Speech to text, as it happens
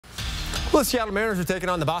Well, the Seattle Mariners are taking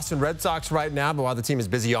on the Boston Red Sox right now, but while the team is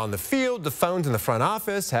busy on the field, the phones in the front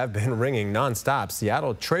office have been ringing nonstop.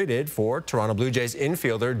 Seattle traded for Toronto Blue Jays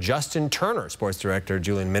infielder Justin Turner. Sports director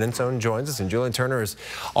Julian Minnesone joins us, and Julian Turner is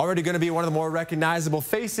already going to be one of the more recognizable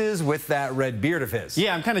faces with that red beard of his.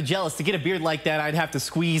 Yeah, I'm kind of jealous. To get a beard like that, I'd have to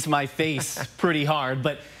squeeze my face pretty hard.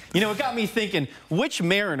 But, you know, it got me thinking, which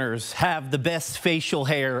Mariners have the best facial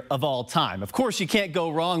hair of all time? Of course, you can't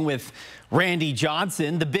go wrong with Randy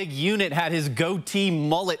Johnson. The big unit had his goatee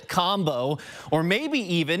mullet combo, or maybe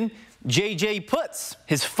even J.J. Putz,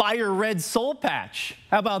 his fire red soul patch.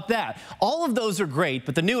 How about that? All of those are great,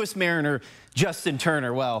 but the newest Mariner, Justin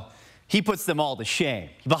Turner, well, he puts them all to shame.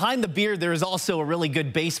 Behind the beard, there is also a really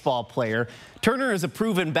good baseball player. Turner is a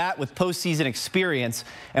proven bat with postseason experience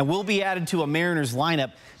and will be added to a Mariners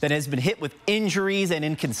lineup that has been hit with injuries and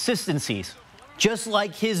inconsistencies. Just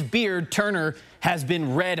like his beard, Turner has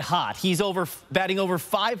been red hot. He's batting over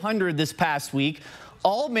 500 this past week.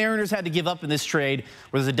 All Mariners had to give up in this trade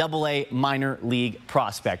was a Double-A minor league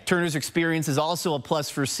prospect. Turner's experience is also a plus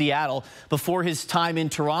for Seattle. Before his time in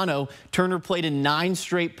Toronto, Turner played in 9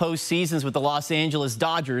 straight postseasons with the Los Angeles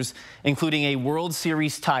Dodgers, including a World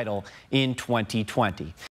Series title in 2020.